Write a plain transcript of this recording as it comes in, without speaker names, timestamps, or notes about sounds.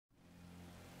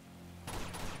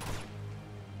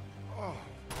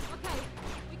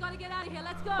get out of here.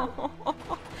 Let's go.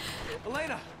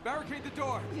 Elena, barricade the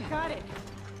door. You got it.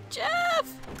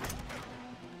 Jeff!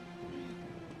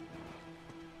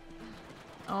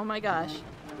 Oh my gosh.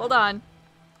 Hold on.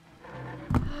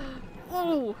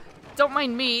 Oh, don't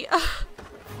mind me.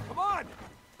 Come on.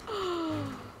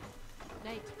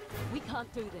 Nate, we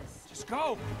can't do this. Just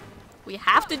go. We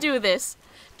have to do this.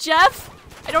 Jeff,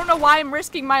 I don't know why I'm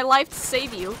risking my life to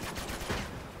save you.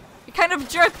 You're kind of a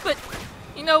jerk, but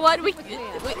you know what? We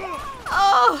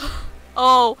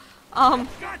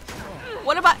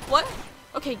what about, what?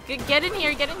 Okay, get in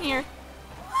here, get in here.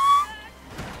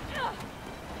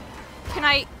 Can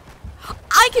I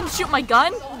can shoot my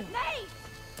gun?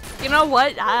 You know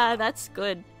what? Ah, that's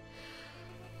good.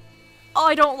 Oh,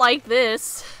 I don't like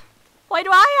this. Why do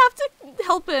I have to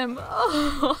help him?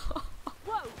 Oh.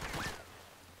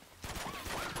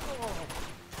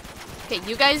 Okay,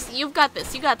 you guys, you've got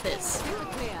this. You got this.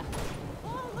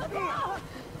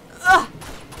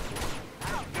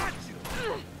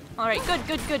 All right, good.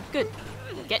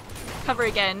 Get cover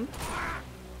again.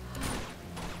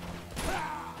 All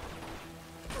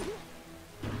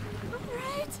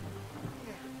right.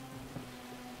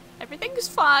 Everything's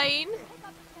fine.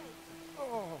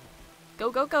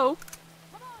 Go.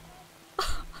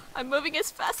 I'm moving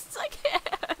as fast as I can.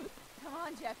 Come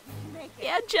on, Jeff. You can make it.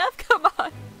 Yeah, Jeff, come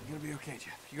on. You're gonna be okay,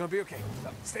 Jeff. You're gonna be okay.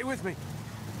 Stay with me.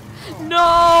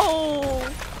 No.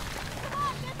 Come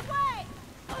on, this way.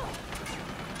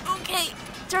 Okay,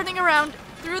 turning around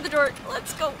through the door.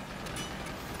 Let's go. Open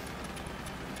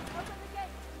the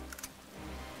gate.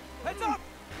 Heads up!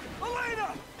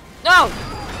 Elena! No.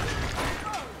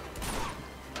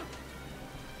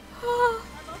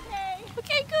 I'm okay.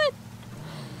 Okay, good.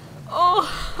 Oh,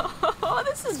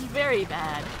 this is very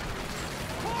bad.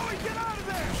 Chloe, get out of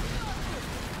there!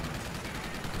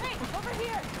 Hey, over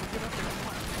here.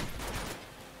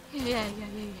 Yeah.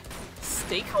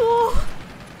 Stay cool.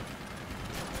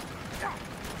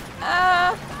 You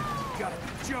gotta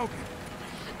be joking.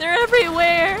 They're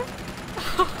everywhere.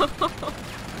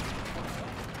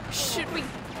 Should we?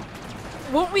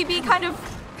 Won't we be kind of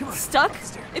stuck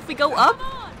if we go up?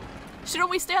 Shouldn't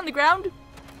we stay on the ground?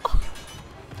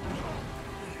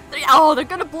 Oh, they're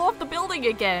gonna blow up the building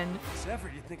again.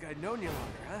 Severed, you'd think I'd known you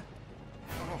longer,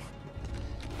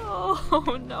 huh?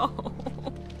 Oh no.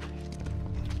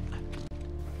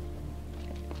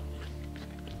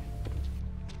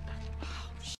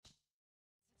 It's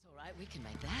all right. We can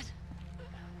make that.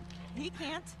 He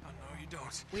can't. Oh, no, you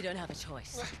don't. We don't have a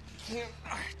choice. Can't.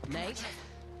 Nate?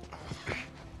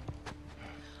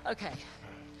 Okay.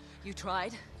 You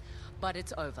tried, but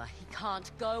it's over. He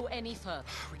can't go any further.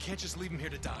 We can't just leave him here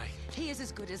to die. He is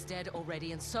as good as dead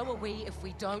already, and so are we if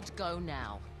we don't go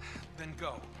now. Then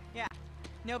go. Yeah,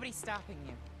 nobody's stopping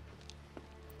you.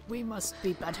 We must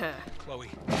be better. Chloe.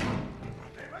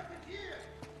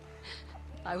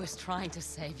 I was trying to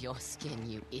save your skin,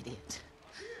 you idiot.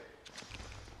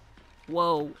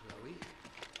 Whoa. Chloe?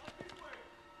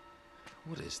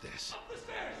 What is this?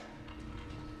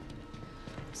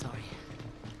 Sorry.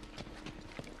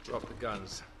 Drop the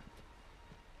guns.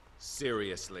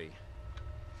 Seriously.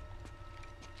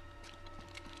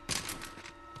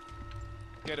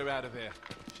 Get her out of here.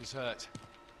 She's hurt.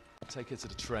 Take her to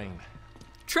the train.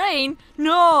 Train?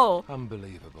 No.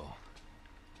 Unbelievable.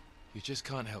 You just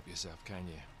can't help yourself, can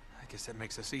you? I guess that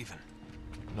makes us even.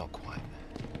 Not quite.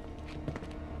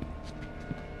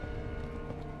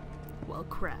 Well,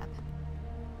 crap.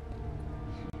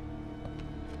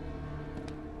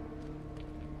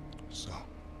 So,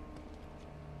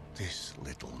 this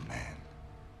little man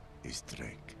is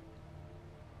Drake.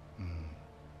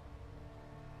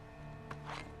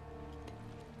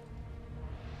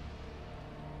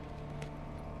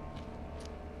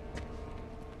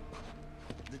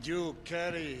 Did you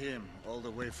carry him all the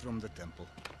way from the temple?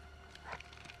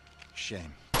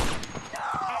 Shame.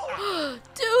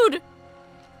 Dude.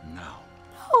 Now,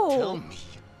 No. tell me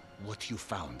what you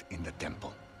found in the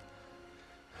temple.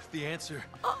 The answer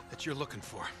that you're looking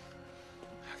for.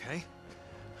 Okay?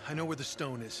 I know where the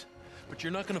stone is, but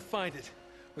you're not gonna find it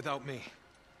without me.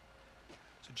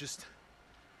 So just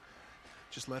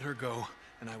let her go,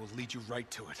 and I will lead you right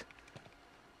to it.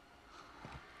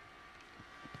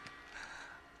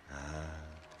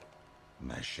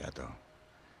 My shadow.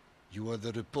 You are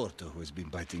the reporter who has been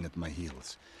biting at my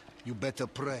heels. You better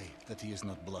pray that he is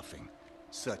not bluffing.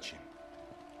 Search him.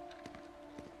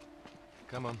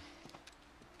 Come on.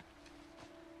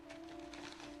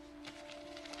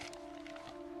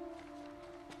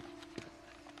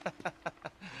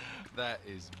 That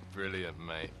is brilliant,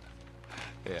 mate.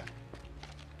 Here.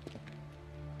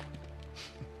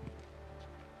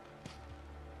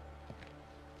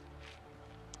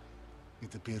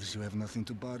 It appears you have nothing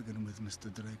to bargain with,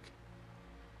 Mr. Drake.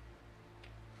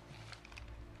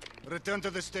 Return to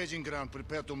the staging ground.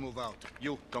 Prepare to move out.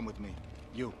 You, come with me.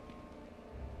 You.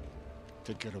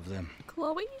 Take care of them.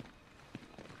 Chloe?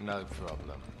 No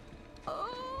problem.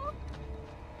 Oh.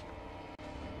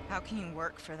 How can you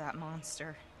work for that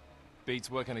monster?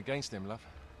 Beats working against him, love.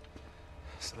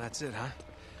 So that's it, huh?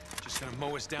 Just gonna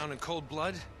mow us down in cold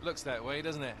blood? Looks that way,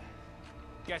 doesn't it?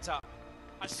 Get up.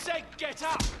 I said get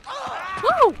up!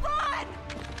 Woo! Run!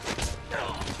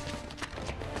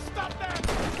 Stop there!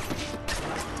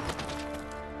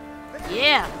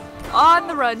 Yeah! On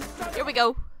the run. Here we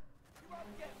go.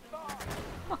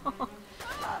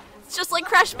 It's just like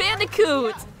Crash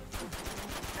Bandicoot!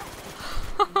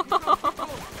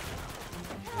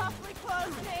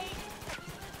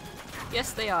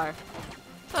 Yes, they are.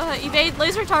 Evade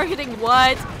laser targeting.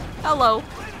 What? Hello.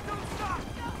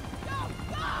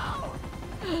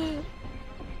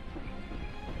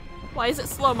 Why is it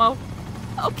slow-mo?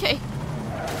 Okay.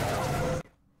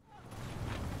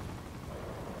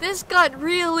 This got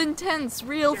real intense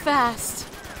real fast.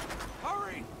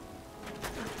 Hurry!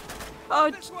 Oh,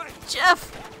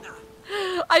 Jeff!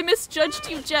 I misjudged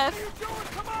you, Jeff.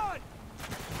 Come on!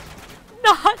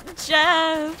 Not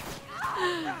Jeff!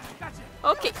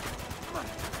 Okay.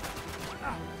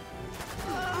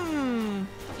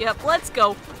 Yep, let's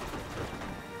go.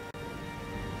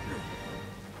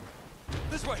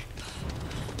 This way!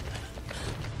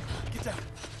 Get down.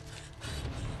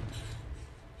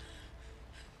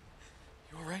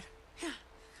 You alright?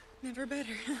 Never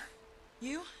better.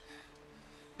 You?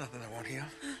 Nothing I won't heal.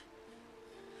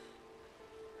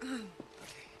 Okay.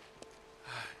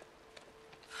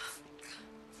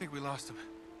 I think we lost him.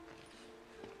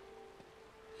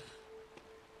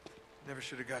 Never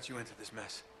should have got you into this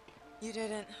mess. You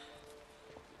didn't.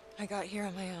 I got here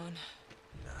on my own.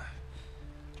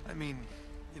 I mean,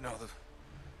 you know, the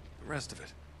rest of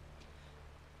it.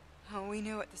 Oh, we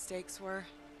knew what the stakes were.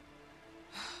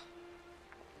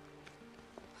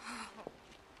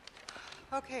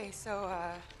 Okay, so,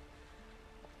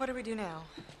 what do we do now?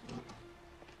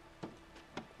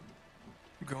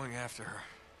 I'm going after her.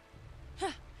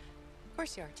 Of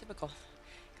course you are, typical.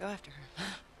 Go after her.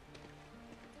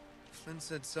 Flynn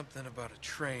said something about a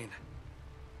train.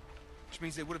 Which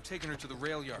means they would have taken her to the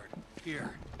rail yard.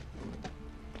 Here.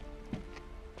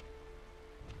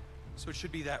 So it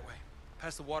should be that way.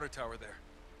 Past the water tower there.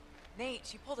 Nate,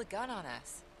 she pulled a gun on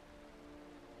us.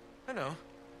 I know.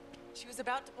 She was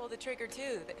about to pull the trigger,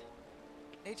 too.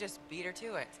 They just beat her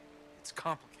to it. It's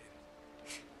complicated.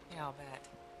 Yeah, I'll bet.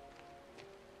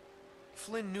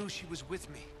 Flynn knew she was with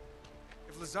me.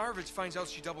 If Lazarevich finds out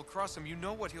she double-crossed him, you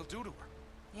know what he'll do to her.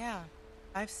 Yeah,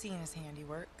 I've seen his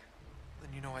handiwork.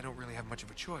 Then you know I don't really have much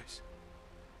of a choice.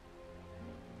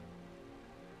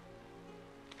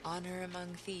 Honor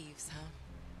among thieves, huh?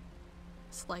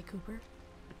 Sly Cooper.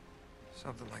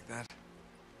 Something like that.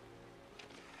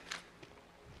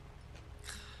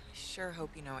 I sure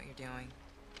hope you know what you're doing.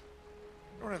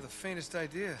 I don't have the faintest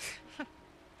idea.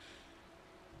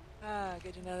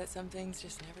 Good to know that some things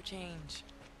just never change.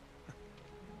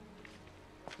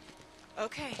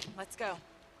 Okay, let's go.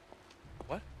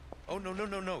 What? Oh, no, no,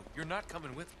 no, no. You're not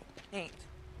coming with me. Nate,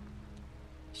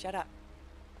 shut up,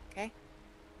 okay?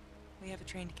 We have a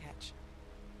train to catch.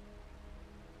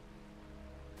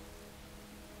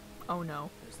 Oh no.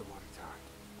 There's the water tower.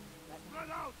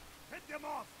 Run out! Hit them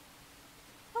off!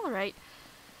 Alright.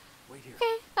 Wait here.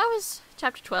 Okay, that was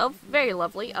chapter 12. Very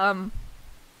lovely. I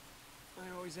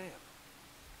always am.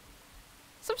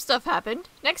 Some stuff happened.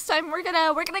 Next time we're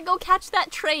gonna go catch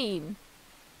that train.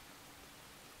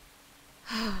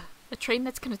 A train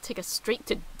that's gonna take us straight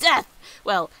to death.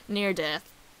 Well, near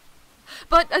death.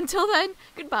 But until then,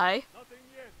 goodbye.